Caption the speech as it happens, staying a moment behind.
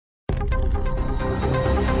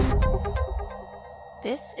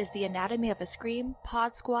This is the Anatomy of a Scream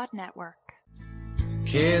Pod Squad Network.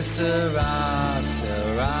 Que sera,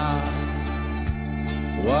 sera.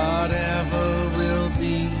 Whatever will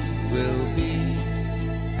be, will be.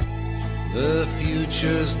 The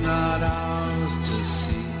future's not ours to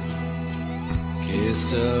see. Que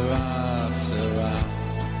sera, sera.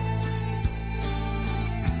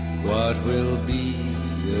 What will be,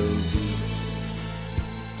 will be.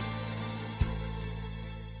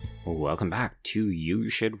 Welcome back to You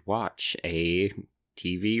Should Watch, a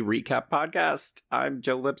TV recap podcast. I'm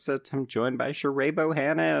Joe Lipsett. I'm joined by Sheree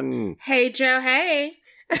Bohannon. Hey, Joe. Hey.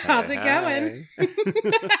 How's it going?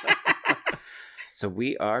 So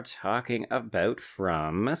we are talking about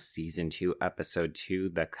from Season 2, Episode 2,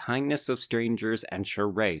 The Kindness of Strangers. And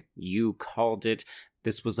Sheree, you called it.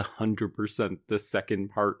 This was 100% the second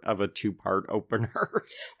part of a two-part opener.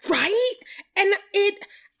 Right? And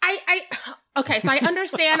okay, so I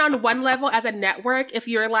understand on one level as a network, if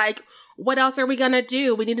you're like, what else are we going to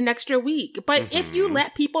do? We need an extra week. But if you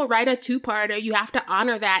let people write a two-parter, you have to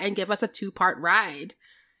honor that and give us a two-part ride.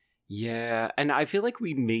 Yeah, and I feel like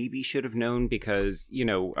we maybe should have known because,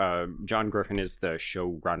 John Griffin is the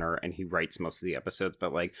showrunner and he writes most of the episodes,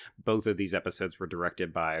 but, both of these episodes were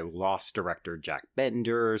directed by Lost director Jack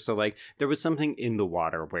Bender, so, there was something in the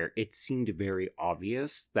water where it seemed very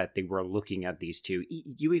obvious that they were looking at these two.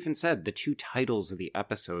 You even said the two titles of the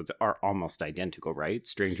episodes are almost identical, right?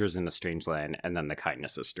 Strangers in a Strange Land and then The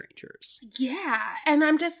Kindness of Strangers. Yeah, and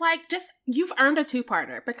I'm just you've earned a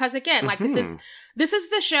two-parter because, again, this is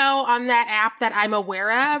the show on that app that I'm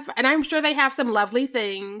aware of, and I'm sure they have some lovely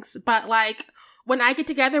things, but when I get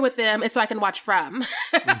together with them, it's so I can watch from.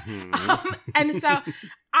 And so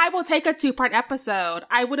I will take a two-part episode.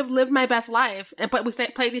 I would have lived my best life, but we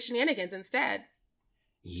play these shenanigans instead.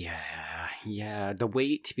 Yeah. The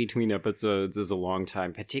wait between episodes is a long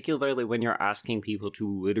time, particularly when you're asking people to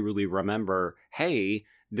literally remember, hey,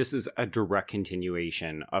 this is a direct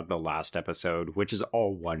continuation of the last episode, which is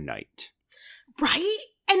all one night. Right?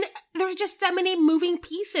 And there's just so many moving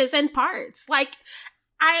pieces and parts.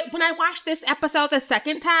 When I watched this episode the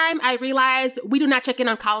second time, I realized we do not check in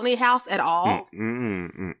on Colony House at all.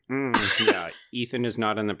 Yeah, Ethan is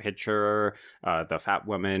not in the picture. The fat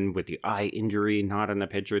woman with the eye injury, not in the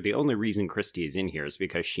picture. The only reason Christy is in here is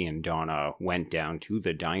because she and Donna went down to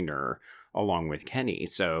the diner along with Kenny.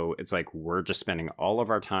 So it's we're just spending all of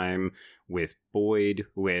our time with Boyd,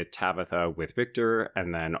 with Tabitha, with Victor,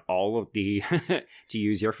 and then all of the, to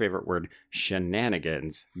use your favorite word,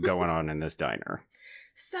 shenanigans going on in this diner.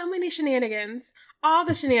 So many shenanigans. All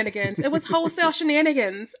the shenanigans. It was wholesale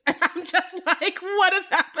shenanigans. And I'm just what is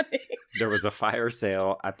happening? There was a fire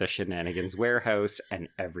sale at the Shenanigans warehouse, and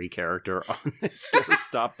every character on this show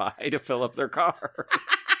stopped by to fill up their car.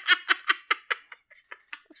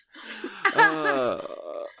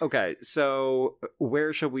 Okay, so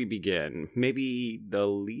where shall we begin? Maybe the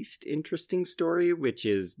least interesting story, which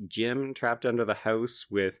is Jim trapped under the house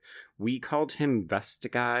with, we called him Vest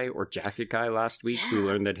Guy or Jacket Guy last week. Yeah. We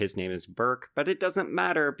learned that his name is Burke, but it doesn't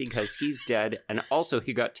matter because he's dead, and also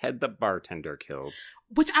he got Ted the bartender killed.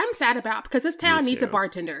 Which I'm sad about because this town needs a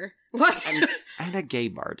bartender. And a gay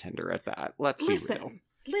bartender at that. Let's be real.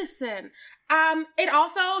 Listen, it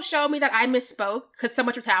also showed me that I misspoke because so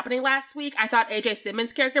much was happening last week. I thought AJ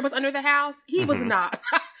Simmons' character was under the house. He was not.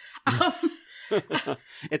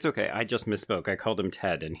 It's okay. I just misspoke. I called him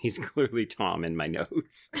Ted, and he's clearly Tom in my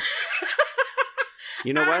notes.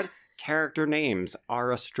 You know what? Character names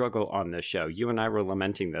are a struggle on this show. You and I were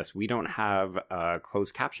lamenting this. We don't have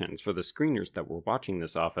closed captions for the screeners that we're watching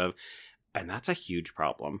this off of, and that's a huge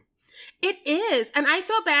problem. It is. And I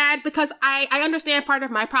feel bad because I understand part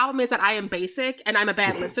of my problem is that I am basic and I'm a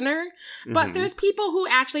bad listener. But there's people who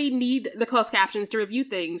actually need the closed captions to review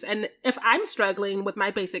things. And if I'm struggling with my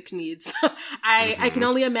basic needs, I can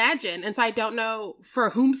only imagine. And so I don't know for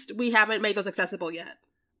whomst we haven't made those accessible yet.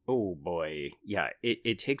 Oh boy. Yeah,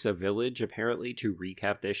 it takes a village apparently to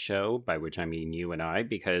recap this show, by which I mean you and I,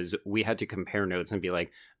 because we had to compare notes and be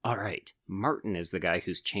like, all right, Martin is the guy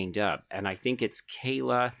who's chained up, and I think it's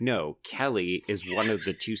Kelly is one of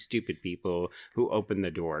the two stupid people who opened the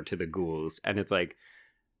door to the ghouls, and it's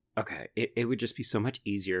okay, it would just be so much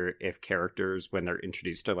easier if characters, when they're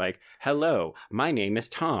introduced, are hello, my name is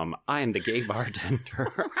Tom. I am the gay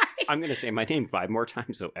bartender. Right. I'm going to say my name 5 more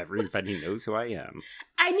times so everybody knows who I am.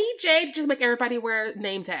 I need Jay to just make everybody wear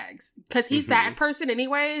name tags because he's that person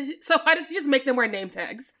anyway. So why don't you just make them wear name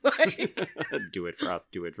tags? Do it for us.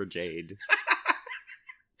 Do it for Jade.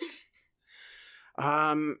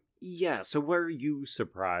 Yeah, so were you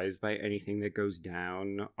surprised by anything that goes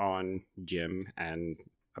down on Jim and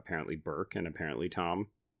apparently Burke and apparently Tom?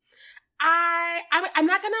 I'm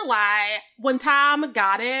not gonna lie. When Tom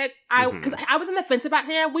got it, because I was on the fence about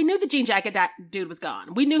him. We knew the jean jacket dude was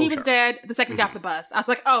gone. We knew he was dead the second he got off the bus. I was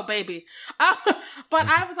like, oh baby, but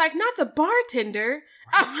I was like, not the bartender.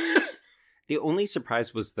 The only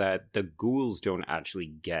surprise was that the ghouls don't actually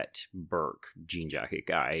get Burke, Jean Jacket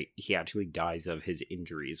Guy. He actually dies of his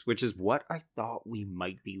injuries, which is what I thought we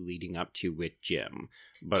might be leading up to with Jim.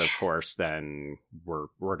 But of course, then we're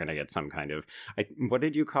going to get some kind of, what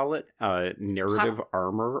did you call it? Narrative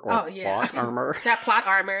armor or plot armor? That plot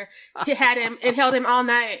armor. It held him all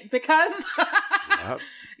night because... Yep.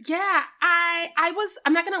 Yeah,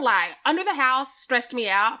 I'm not gonna lie, Under the House stressed me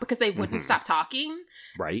out because they wouldn't stop talking.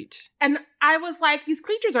 Right. And I was like, these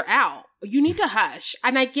creatures are out. You need to hush.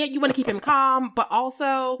 And I get you want to keep him calm, but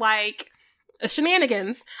also, like,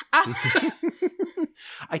 shenanigans. I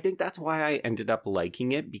think that's why I ended up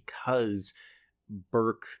liking it, because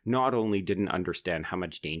Burke not only didn't understand how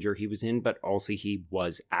much danger he was in, but also he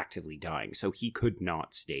was actively dying. So he could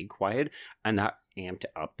not stay quiet. And that amped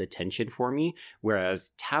up the tension for me.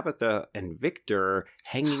 Whereas Tabitha and Victor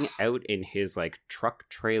hanging out in his like truck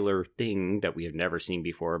trailer thing that we have never seen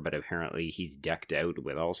before, but apparently he's decked out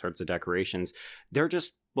with all sorts of decorations. They're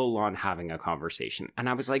just full on having a conversation. And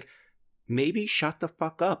I was like, maybe shut the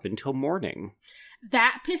fuck up until morning.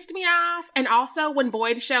 That pissed me off. And also when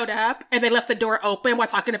Boyd showed up and they left the door open while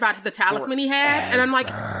talking about the talisman he had. And I'm like,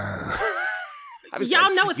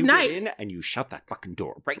 y'all know it's night. Get in and you shut that fucking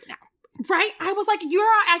door right now. Right? I was like, you're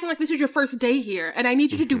all acting like this is your first day here, and I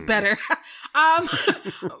need you to do better.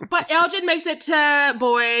 But Elgin makes it to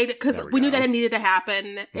Boyd, because we knew that it needed to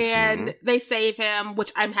happen, and they save him,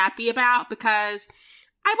 which I'm happy about, because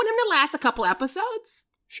I want him to last a couple episodes.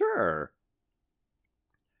 Sure.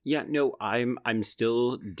 Yeah, no, I'm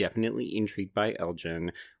still definitely intrigued by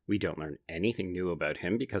Elgin. We don't learn anything new about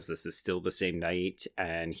him because this is still the same night,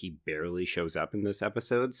 and he barely shows up in this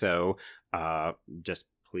episode, so just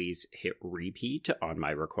please hit repeat on my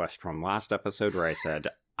request from last episode where I said,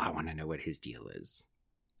 I want to know what his deal is.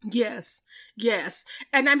 Yes.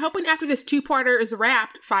 And I'm hoping after this two-parter is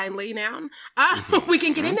wrapped, finally now, we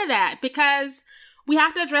can get into that, because we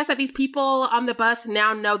have to address that these people on the bus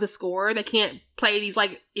now know the score. They can't play these,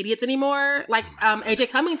 like, idiots anymore. Like,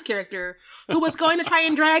 AJ Cummings' character, who was going to try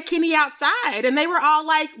and drag Kenny outside. And they were all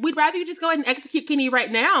like, we'd rather you just go ahead and execute Kenny right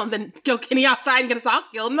now than go Kenny outside and get us all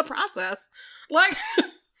killed in the process. Like...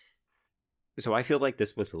 So I feel like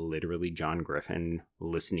this was literally John Griffin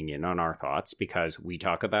listening in on our thoughts, because we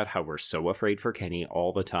talk about how we're so afraid for Kenny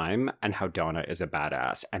all the time and how Donna is a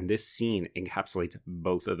badass. And this scene encapsulates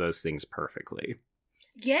both of those things perfectly.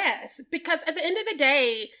 Yes, because at the end of the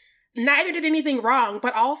day, neither did anything wrong.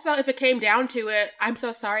 But also, if it came down to it, I'm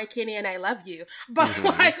so sorry, Kenny, and I love you. But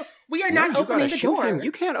like, we are not opening the door. Him.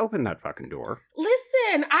 You can't open that fucking door.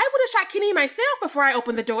 Listen, I would have shot Kenny myself before I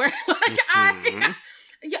opened the door.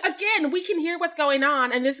 Again, we can hear what's going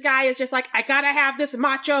on, and this guy is just like, I gotta have this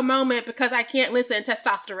macho moment because I can't listen,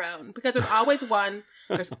 testosterone. Because there's always one.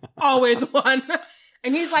 There's always one.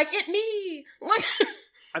 And he's like, it me.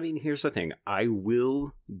 I mean, here's the thing. I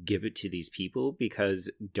will give it to these people because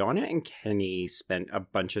Donna and Kenny spent a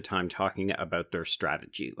bunch of time talking about their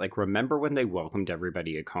strategy. Like, remember when they welcomed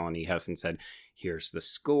everybody at Colony House and said, here's the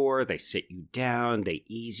score, they sit you down, they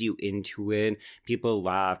ease you into it, people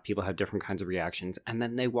laugh, people have different kinds of reactions, and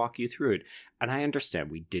then they walk you through it. And I understand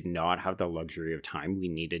we did not have the luxury of time. We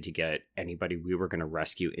needed to get anybody we were going to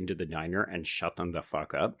rescue into the diner and shut them the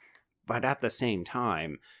fuck up. But at the same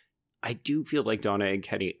time, I do feel like Donna and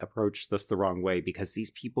Kenny approached this the wrong way because these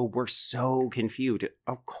people were so confused.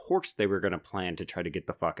 Of course they were going to plan to try to get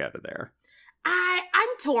the fuck out of there. I'm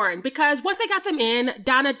torn because once they got them in,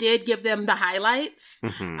 Donna did give them the highlights.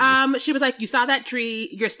 She was like, you saw that tree,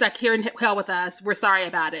 you're stuck here in hell with us, we're sorry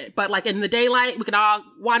about it. But like in the daylight, we can all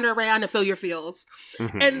wander around and feel your feels.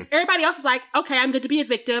 And everybody else is like, okay, I'm good to be a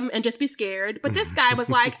victim and just be scared. But this guy was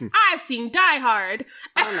like, I've seen Die Hard.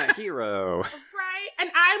 I'm a hero. Right? And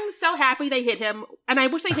I'm so happy they hit him. And I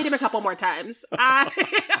wish they hit him a couple more times.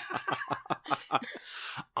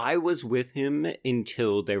 I was with him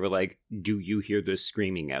until they were like, do you hear this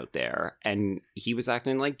screaming out there? And he was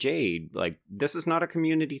acting like Jade. Like, this is not a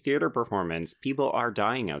community theater performance. People are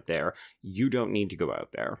dying out there. You don't need to go out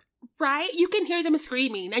there. Right? You can hear them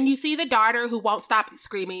screaming. And you see the daughter who won't stop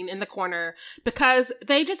screaming in the corner because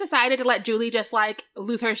they just decided to let Julie just like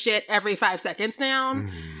lose her shit every 5 seconds now.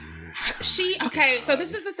 So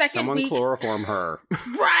this is the second week. Someone chloroform her.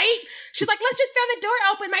 Right? She's like, let's just throw the door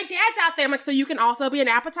open. My dad's out there. I'm like, so you can also be an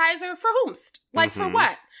appetizer for whomst? Like, for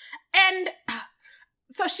what? And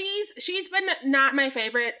So she's been not my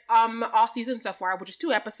favorite all season so far, which is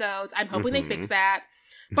 2 episodes. I'm hoping they fix that.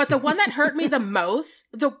 But the one that hurt me the most,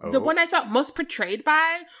 the one I felt most portrayed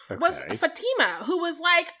by, was Fatima, who was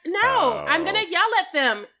like, "No, I'm gonna yell at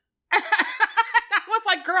them." I was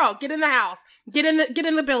like, "Girl, get in the house, get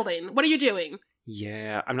in the building. What are you doing?"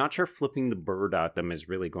 Yeah, I'm not sure flipping the bird at them is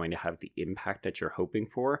really going to have the impact that you're hoping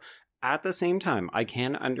for. At the same time, I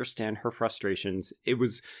can understand her frustrations.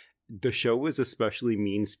 The show was especially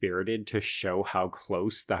mean-spirited to show how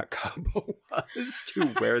close that couple was to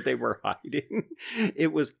where they were hiding.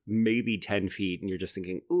 It was maybe 10 feet, and you're just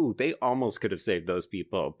thinking, ooh, they almost could have saved those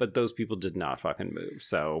people, but those people did not fucking move.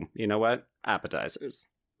 So, you know what? Appetizers.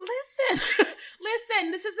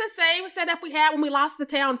 Listen, this is the same setup we had when we lost the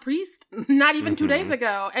town priest not even 2 days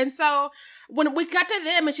ago. And so when we got to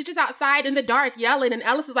them and she's just outside in the dark yelling, and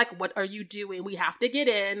Ellis is like, "What are you doing? We have to get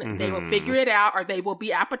in. They will figure it out, or they will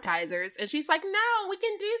be appetizers." And she's like, "No, we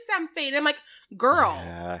can do something." And I'm like,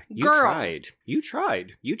 girl, You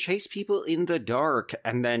tried. You chased people in the dark,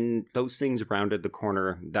 and then those things rounded the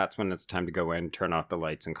corner. That's when it's time to go in, turn off the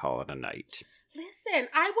lights, and call it a night. Listen,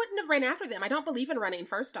 I wouldn't have ran after them. I don't believe in running,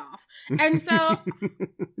 first off. And so,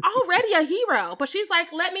 already a hero. But she's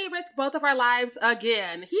like, "Let me risk both of our lives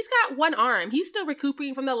again." He's got one arm. He's still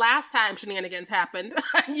recouping from the last time shenanigans happened.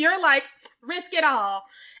 You're like, risk it all.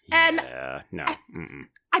 And no.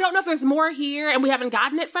 I don't know if there's more here and we haven't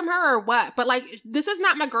gotten it from her or what. But like, this is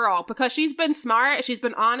not my girl, because she's been smart. She's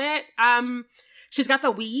been on it. She's got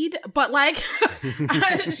the weed, but like,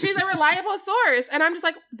 she's a reliable source. And I'm just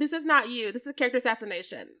like, this is not you. This is character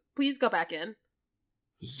assassination. Please go back in.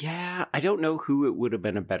 Yeah, I don't know who it would have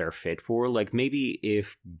been a better fit for. Like, maybe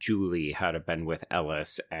if Julie had been with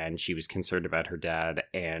Ellis and she was concerned about her dad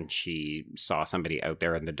and she saw somebody out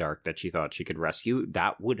there in the dark that she thought she could rescue,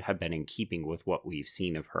 that would have been in keeping with what we've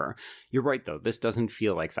seen of her. You're right, though. This doesn't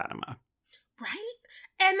feel like Fatima. Right?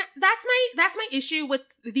 And that's my issue with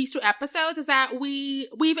these 2 episodes, is that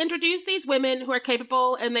we've introduced these women who are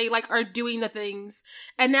capable and they like are doing the things.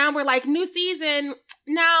 And now we're like, new season,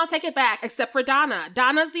 no, take it back, except for Donna.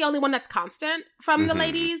 Donna's the only one that's constant from the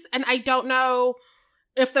ladies. And I don't know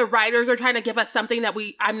if the writers are trying to give us something that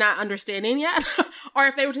I'm not understanding yet. Or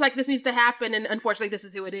if they were just like, this needs to happen and unfortunately this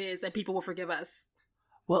is who it is and people will forgive us.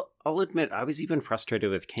 Well, I'll admit, I was even frustrated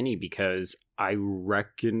with Kenny because I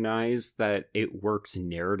recognize that it works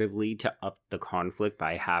narratively to up the conflict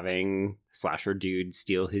by having slasher dude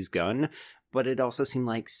steal his gun, but it also seemed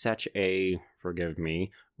like such a, forgive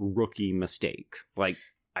me, rookie mistake. Like,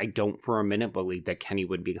 I don't for a minute believe that Kenny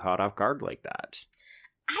would be caught off guard like that.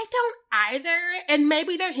 I don't either, and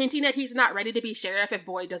maybe they're hinting that he's not ready to be sheriff if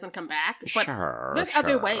Boyd doesn't come back, but there's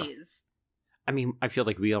other ways. I mean, I feel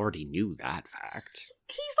like we already knew that fact.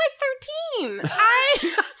 He's like 13.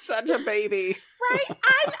 Such a baby. Right? I'm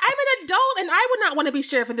an adult and I would not want to be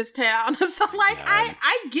sheriff in this town. So like,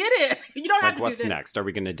 I get it. You don't have to do this. What's next? Are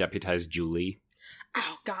we going to deputize Julie?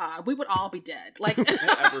 Oh God, we would all be dead. Like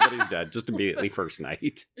everybody's dead just immediately first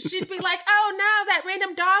night. She'd be like, "Oh no, that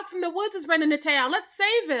random dog from the woods is running to town. Let's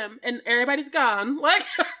save him." And everybody's gone. Like,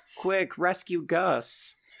 quick, rescue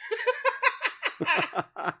Gus.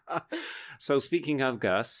 So speaking of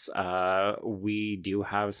Gus, we do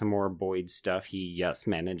have some more Boyd stuff. He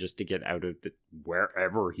manages to get out of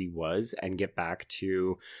wherever he was and get back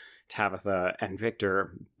to Tabitha and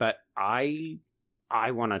Victor. But I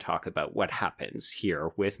want to talk about what happens here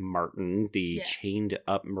with Martin, the chained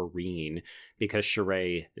up Marine, because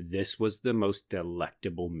Sheree, this was the most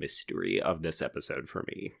delectable mystery of this episode for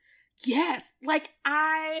me. Yes, like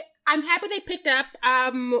I'm happy they picked up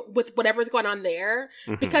with whatever's going on there,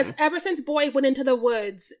 because ever since Boyd went into the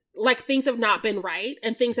woods, like things have not been right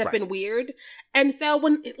and things have been weird. And so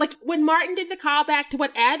when Martin did the callback to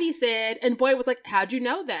what Abby said, and Boyd was like, "How'd you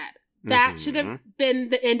know that?" That should have been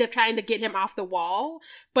the end of trying to get him off the wall.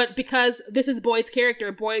 But because this is Boyd's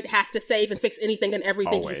character, Boyd has to save and fix anything and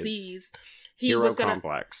everything he sees. Hero was gonna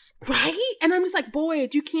complex. Right? And I'm just like,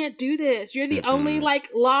 Boyd, you can't do this. You're the only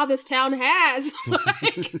law this town has.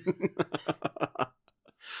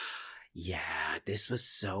 Yeah, this was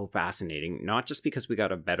so fascinating. Not just because we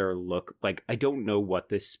got a better look. Like, I don't know what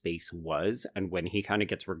this space was. And when he kind of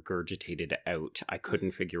gets regurgitated out, I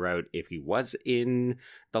couldn't figure out if he was in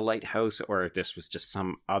the lighthouse or if this was just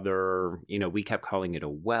some other, we kept calling it a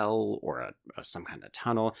well or some kind of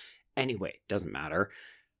tunnel. Anyway, doesn't matter.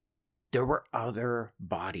 There were other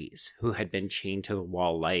bodies who had been chained to the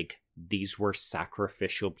wall. Like, these were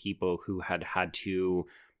sacrificial people who had to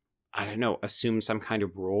I don't know, assume some kind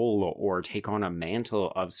of role or take on a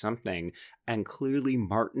mantle of something. And clearly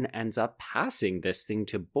Martin ends up passing this thing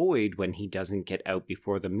to Boyd when he doesn't get out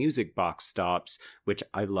before the music box stops, which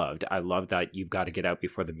I loved. I love that you've got to get out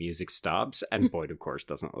before the music stops. And Boyd, of course,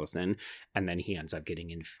 doesn't listen. And then he ends up getting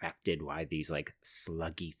infected by these like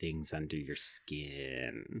sluggy things under your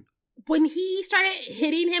skin. When he started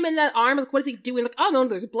hitting him in the arm, like, what is he doing? Like, oh no,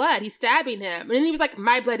 there's blood. He's stabbing him. And then he was like,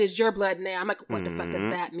 my blood is your blood now. I'm like, what the fuck does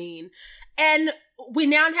that mean? And we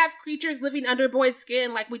now have creatures living under Boyd's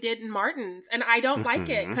skin like we did in Martin's. And I don't like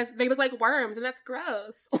it because they look like worms and that's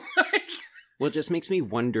gross. Well, it just makes me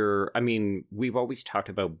wonder. I mean, we've always talked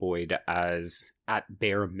about Boyd as, at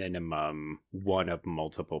bare minimum, one of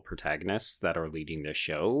multiple protagonists that are leading the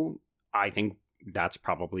show. I think that's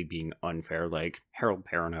probably being unfair. Like, Harold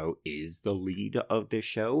Perrineau is the lead of this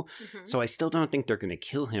show. So I still don't think they're going to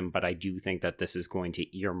kill him, but I do think that this is going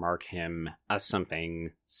to earmark him as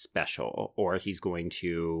something special, or he's going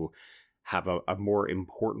to have a more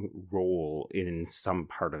important role in some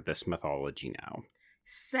part of this mythology now.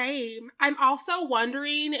 Same. I'm also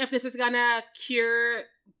wondering if this is gonna cure.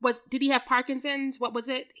 Did he have Parkinson's? What was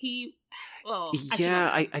it?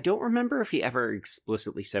 I don't remember if he ever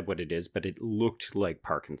explicitly said what it is, but it looked like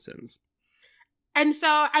Parkinson's. And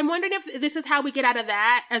so I'm wondering if this is how we get out of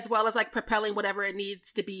that, as well as like propelling whatever it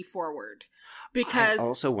needs to be forward. Because I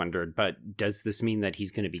also wondered, but does this mean that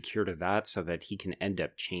he's going to be cured of that so that he can end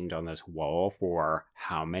up chained on this wall for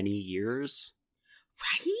how many years?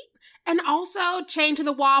 Right? And also chained to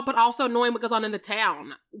the wall, but also knowing what goes on in the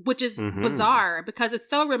town, which is bizarre because it's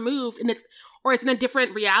so removed and it's in a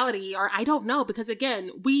different reality, or I don't know, because again,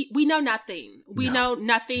 we know nothing. We know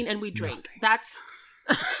nothing and we drink. Nothing. That's...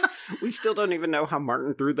 We still don't even know how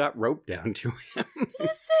Martin threw that rope down to him.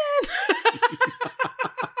 Listen!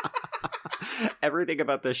 Everything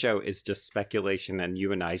about the show is just speculation and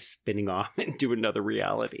you and I spinning off into another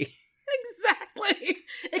reality. Exactly.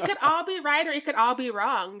 It could all be right or it could all be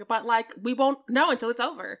wrong, but like we won't know until it's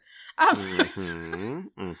over.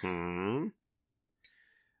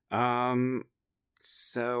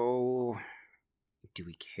 So do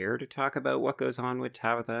we care to talk about what goes on with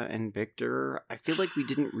Tabitha and Victor? I feel like we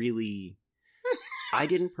didn't really... I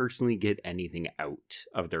didn't personally get anything out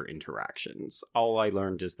of their interactions. All I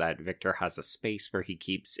learned is that Victor has a space where he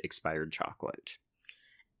keeps expired chocolate.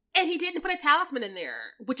 And he didn't put a talisman in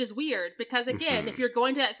there, which is weird because, again, if you're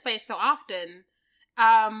going to that space so often,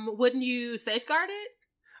 wouldn't you safeguard it?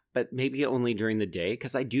 But maybe only during the day,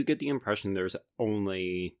 because I do get the impression there's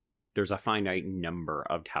a finite number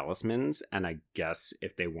of talismans, and I guess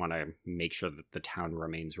if they want to make sure that the town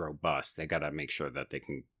remains robust, they gotta make sure that they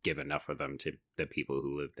can give enough of them to the people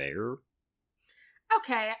who live there.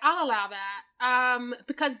 Okay, I'll allow that.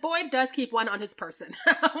 Because Boyd does keep one on his person,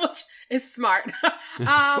 which is smart.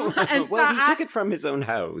 And well, he took it from his own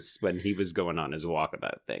house when he was going on his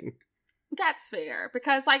walkabout thing. That's fair,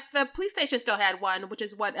 because like the police station still had one, which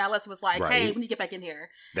is what Ellis was like, right. Hey, when you get back in here.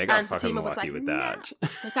 They got and fucking Fatima lucky with that. No.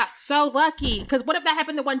 They got so lucky, because what if that had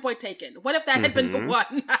been the one Boyd taken? What if that had been the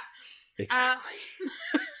one? Exactly.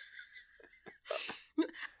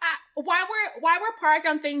 While we're parked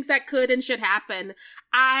on things that could and should happen,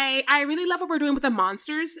 I really love what we're doing with the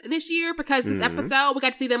monsters this year, because this episode we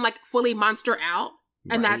got to see them like fully monster out,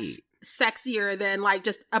 and that's sexier than like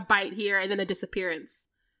just a bite here and then a disappearance.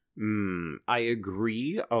 I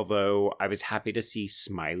agree, although I was happy to see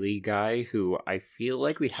Smiley Guy, who I feel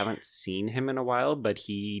like we haven't seen him in a while, but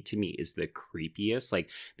he, to me, is the creepiest. Like,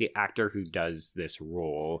 the actor who does this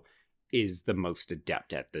role is the most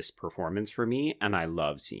adept at this performance for me, and I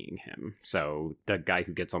love seeing him. So, the guy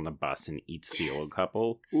who gets on the bus and eats the old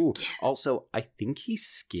couple. Ooh, also, I think he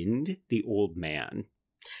skinned the old man.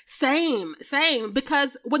 Same,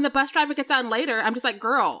 because when the bus driver gets on later, I'm just like,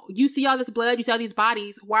 girl, you see all this blood, you see all these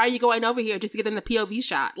bodies, why are you going over here just to get in the POV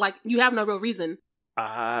shot? Like, you have no real reason.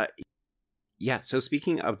 Yeah, so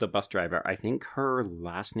speaking of the bus driver, I think her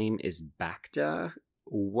last name is Bacta.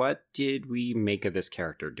 What did we make of this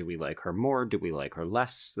character? Do we like her more? Do we like her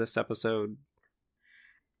less this episode?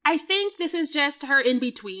 I think this is just her in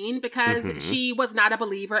between, because she was not a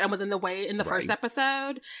believer and was in the way in the first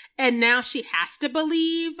episode. And now she has to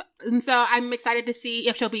believe. And so I'm excited to see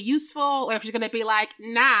if she'll be useful or if she's going to be like,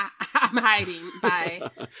 nah, I'm hiding. Bye.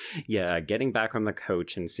 Yeah, getting back on the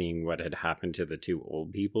coach and seeing what had happened to the two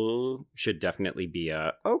old people should definitely be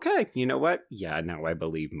a, okay, you know what? Yeah, now I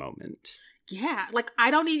believe moment. Yeah, like, I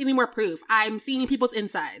don't need any more proof. I'm seeing people's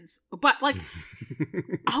insides. But, like,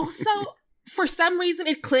 also, for some reason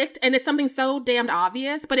it clicked, and it's something so damned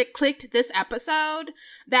obvious, but it clicked this episode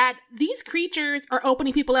that these creatures are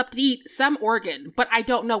opening people up to eat some organ, but I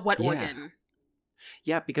don't know what organ.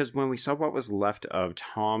 Yeah, because when we saw what was left of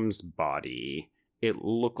Tom's body, it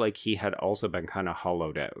looked like he had also been kind of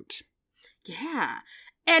hollowed out. Yeah.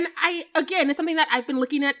 And it's something that I've been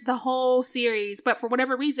looking at the whole series, but for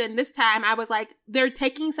whatever reason, this time I was like, they're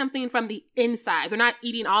taking something from the inside. They're not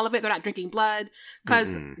eating all of it. They're not drinking blood,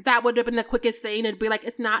 because that would have been the quickest thing. It'd be like,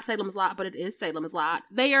 it's not Salem's Lot, but it is Salem's Lot.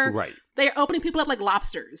 They are opening people up like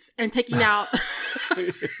lobsters and taking out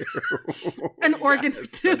an organ or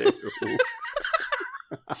two.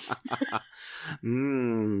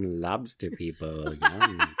 Lobster people.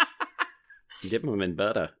 Yum. Dip them in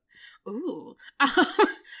butter. Ooh.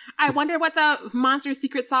 I wonder what the monster's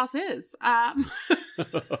secret sauce is.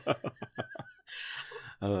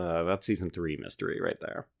 That's season 3 mystery right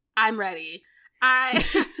there. I'm ready.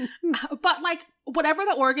 But like, whatever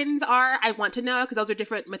the organs are, I want to know, because those are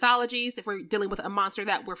different mythologies if we're dealing with a monster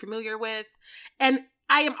that we're familiar with. And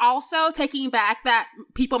I am also taking back that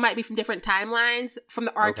people might be from different timelines from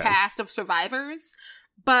our cast of survivors.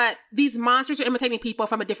 But these monsters are imitating people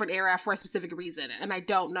from a different era for a specific reason. And I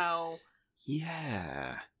don't know.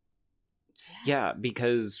 Yeah,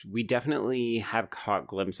 because we definitely have caught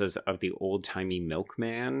glimpses of the old-timey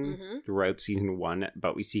milkman throughout season 1.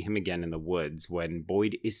 But we see him again in the woods when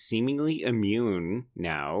Boyd is seemingly immune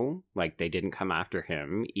now. Like, they didn't come after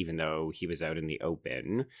him, even though he was out in the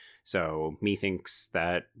open. So methinks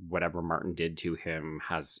that whatever Martin did to him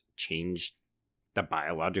has changed the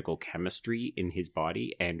biological chemistry in his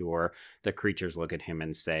body, and or the creatures look at him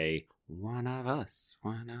and say, one of us.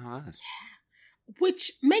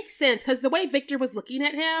 Which makes sense, because the way Victor was looking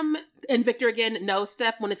at him, and Victor again knows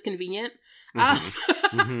stuff when it's convenient. I'm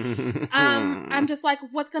just like,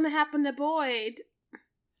 what's going to happen to Boyd?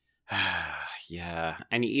 Yeah,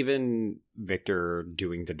 and even Victor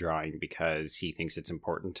doing the drawing because he thinks it's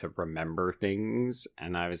important to remember things,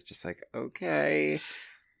 and I was just like, okay,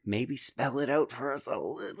 maybe spell it out for us a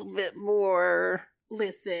little bit more.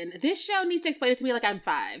 Listen, this show needs to explain it to me like I'm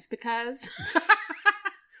 5, because...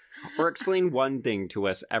 Or explain one thing to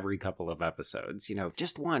us every couple of episodes. You know,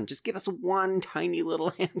 just one. Just give us one tiny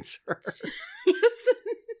little answer.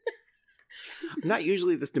 I'm not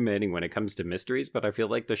usually this demanding when it comes to mysteries, but I feel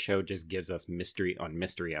like the show just gives us mystery on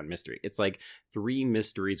mystery on mystery. It's like 3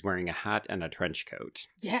 mysteries wearing a hat and a trench coat.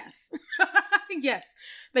 Yes. Yes.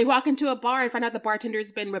 They walk into a bar and find out the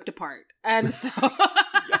bartender's been ripped apart. And so...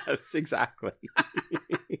 Yes, exactly.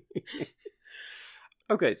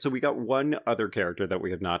 Okay, so we got one other character that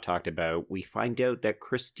we have not talked about. We find out that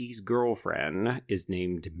Christy's girlfriend is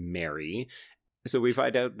named Mary. So we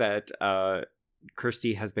find out that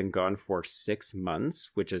Christy has been gone for 6 months,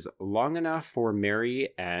 which is long enough for Mary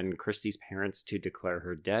and Christy's parents to declare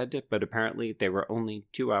her dead, but apparently they were only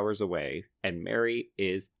 2 hours away, and Mary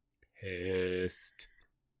is pissed.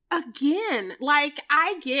 Again, like,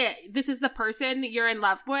 I get this is the person you're in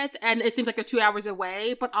love with, and it seems like they're 2 hours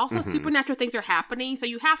away, but also supernatural things are happening, so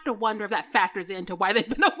you have to wonder if that factors into why they've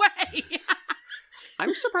been away.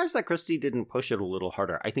 I'm surprised that Christy didn't push it a little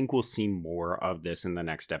harder. I think we'll see more of this in the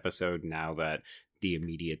next episode now that the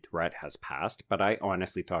immediate threat has passed, but I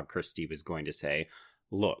honestly thought Christy was going to say,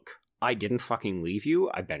 look, I didn't fucking leave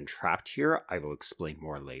you. I've been trapped here. I will explain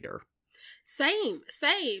more later. Same.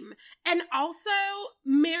 And also,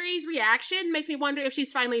 Mary's reaction makes me wonder if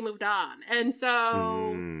she's finally moved on. And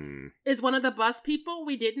so, is one of the bus people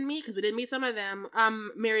we didn't meet, because we didn't meet some of them,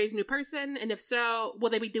 Mary's new person? And if so,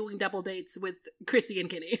 will they be doing double dates with Chrissy and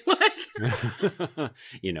Kenny?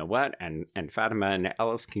 You know what? And Fatima and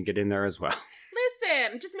Ellis can get in there as well.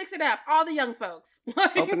 Listen, just mix it up. All the young folks.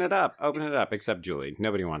 Open it up, except Julie.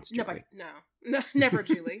 Nobody wants Julie. No, never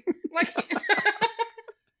Julie.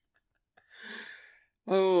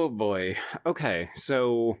 Oh boy. Okay,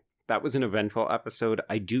 so that was an eventful episode.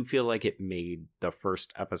 I do feel like it made the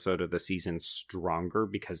first episode of the season stronger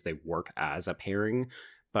because they work as a pairing,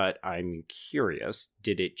 but I'm curious,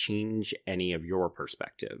 did it change any of your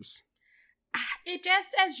perspectives? It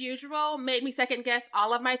just, as usual, made me second guess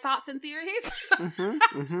all of my thoughts and theories.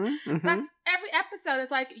 That's every episode.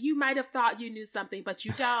 It's like, you might have thought you knew something, but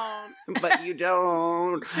you don't. But you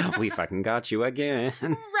don't. We fucking got you again.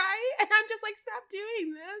 Right? And I'm just like, stop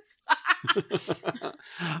doing this.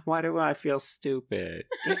 Why do I feel stupid?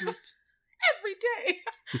 Damn it. Every day.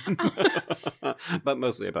 But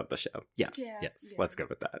mostly about the show. Yes. Yeah. Let's go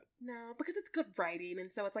with that. No, because it's good writing,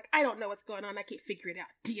 and so it's like, I don't know what's going on. I can't figure it out.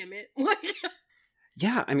 Damn it.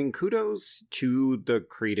 Yeah, I mean, kudos to the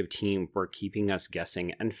creative team for keeping us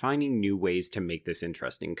guessing and finding new ways to make this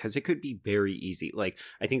interesting, because it could be very easy. Like,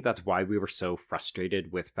 I think that's why we were so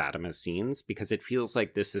frustrated with Fatima's scenes, because it feels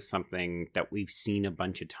like this is something that we've seen a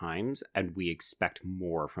bunch of times, and we expect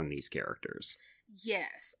more from these characters.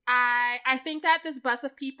 Yes. I think that this bus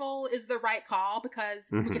of people is the right call because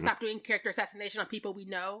we can stop doing character assassination on people we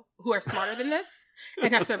know who are smarter than this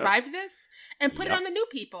and have survived this and put it on the new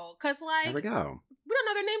people. Because, like, there we go. We don't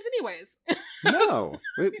know their names anyways. No.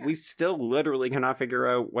 We still literally cannot figure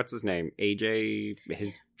out what's his name. AJ,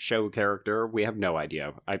 his show character. We have no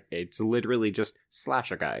idea. It's literally just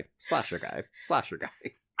slasher guy, slasher guy, slasher guy.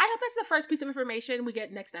 I hope that's the first piece of information we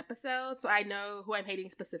get next episode, so I know who I'm hating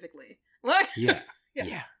specifically. Look.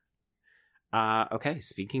 Yeah. Okay,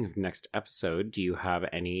 speaking of next episode, do you have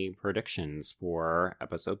any predictions for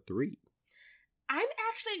episode 3? I'm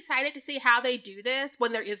actually excited to see how they do this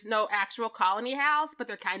when there is no actual colony house, but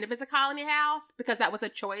there kind of is a colony house, because that was a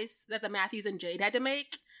choice that the Matthews and Jade had to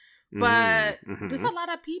make. But there's a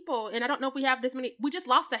lot of people, and I don't know if we have this many. We just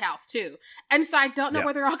lost a house, too. And so I don't know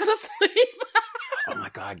where they're all going to sleep. Oh my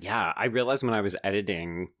god, yeah. I realized when I was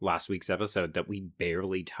editing last week's episode that we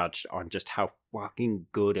barely touched on just how fucking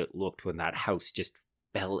good it looked when that house just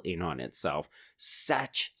fell in on itself.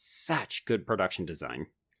 Such good production design.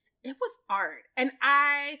 It was art. And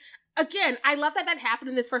I love that happened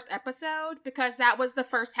in this first episode, because that was the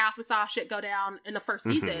first house we saw shit go down in the first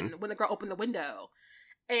season when the girl opened the window.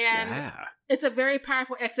 And it's a very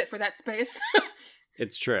powerful exit for that space.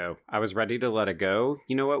 It's true. I was ready to let it go.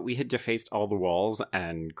 You know what? We had defaced all the walls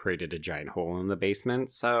and created a giant hole in the basement,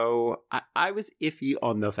 so I was iffy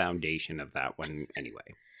on the foundation of that one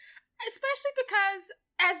anyway. Especially because,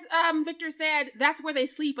 as Victor said, that's where they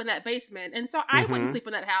sleep, in that basement. And so I wouldn't sleep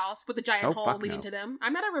in that house with a giant hole leading to them.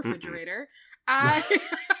 I'm not a refrigerator.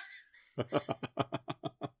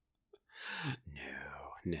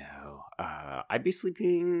 No. I'd be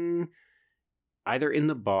sleeping either in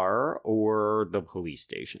the bar or the police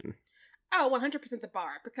station. Oh, 100% the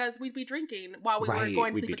bar, because we'd be drinking while we were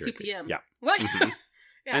going to sleep at 2 p.m. Yeah.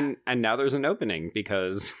 Yeah. And now there's an opening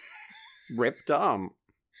because Rip Dom.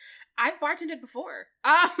 I've bartended before.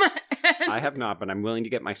 I have not, but I'm willing to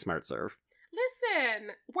get my smart serve.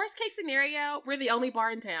 Listen, worst case scenario, we're the only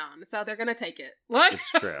bar in town, so they're going to take it.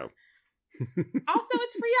 It's true. Also,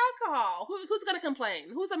 it's free alcohol. Who's going to complain?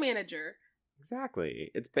 Who's a manager?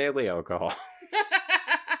 Exactly. It's barely alcohol.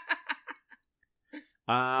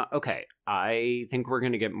 Okay. I think we're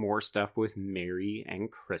going to get more stuff with Mary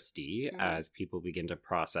and Christy as people begin to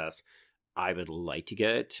process. I would like to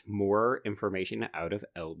get more information out of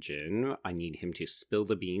Elgin. I need him to spill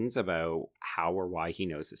the beans about how or why he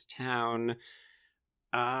knows this town.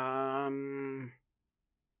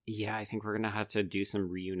 Yeah, I think we're going to have to do some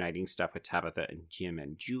reuniting stuff with Tabitha and Jim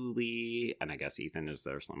and Julie. And I guess Ethan is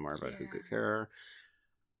there somewhere, but who could care?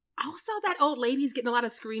 Also, that old lady's getting a lot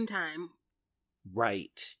of screen time.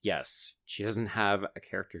 Right, yes. She doesn't have a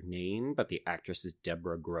character name, but the actress is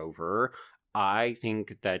Deborah Grover. I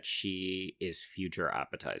think that she is future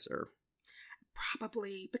Appetizer.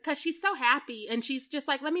 Probably, because she's so happy, and she's just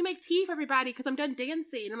like, let me make tea for everybody because I'm done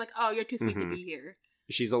dancing. And I'm like, oh, you're too sweet to be here.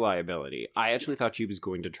 She's a liability. I actually thought she was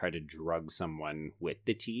going to try to drug someone with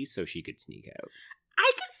the tea so she could sneak out.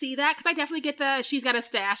 I could see that, because I definitely get the she's got a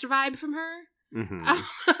stash vibe from her.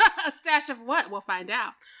 A stash of what? We'll find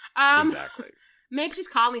out. Exactly. Maybe she's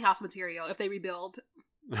colony house material if they rebuild.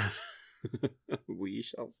 We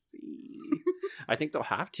shall see. I think they'll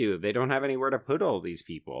have to. They don't have anywhere to put all these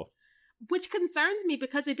people. Which concerns me,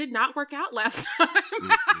 because it did not work out last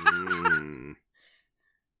time.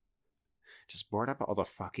 Just board up all the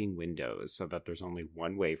fucking windows so that there's only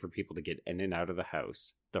one way for people to get in and out of the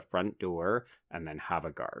house. The front door, and then have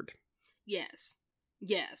a guard. Yes.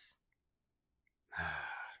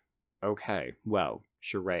 Okay, well,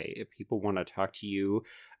 Sheree, if people want to talk to you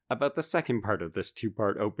about the second part of this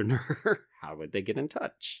 2-part opener, how would they get in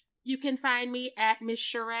touch? You can find me at Miss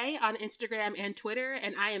Sheree on Instagram and Twitter,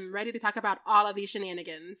 and I am ready to talk about all of these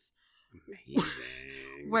shenanigans.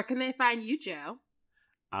 Amazing. Where can they find you, Joe?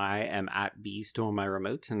 I am at B Stole My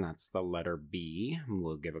Remote, and that's the letter B.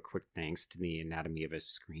 We'll give a quick thanks to the Anatomy of a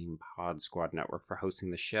Scream Pod Squad Network for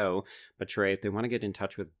hosting the show. But Trey, if they want to get in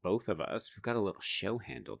touch with both of us, we've got a little show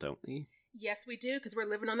handle, don't we? Yes, we do, because we're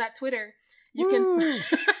living on that Twitter. You can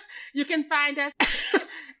you can find us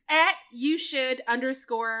at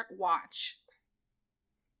YouShould_watch.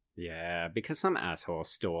 Yeah, because some asshole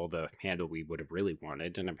stole the handle we would have really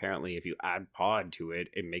wanted, and apparently if you add pod to it,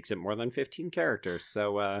 it makes it more than 15 characters,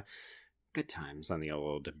 so, good times on the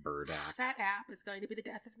old Bird app. That app is going to be the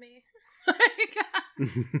death of me.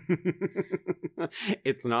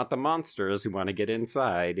 It's not the monsters who want to get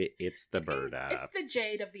inside, it's the Bird app. It's the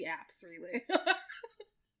Jade of the apps, really.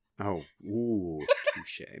 Oh, ooh,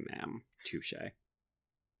 touche, ma'am. Touche.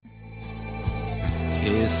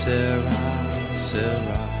 Que sera,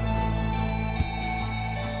 sera.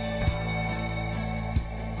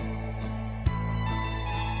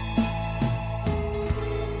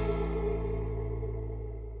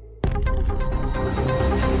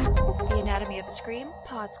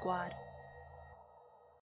 Pod Squad.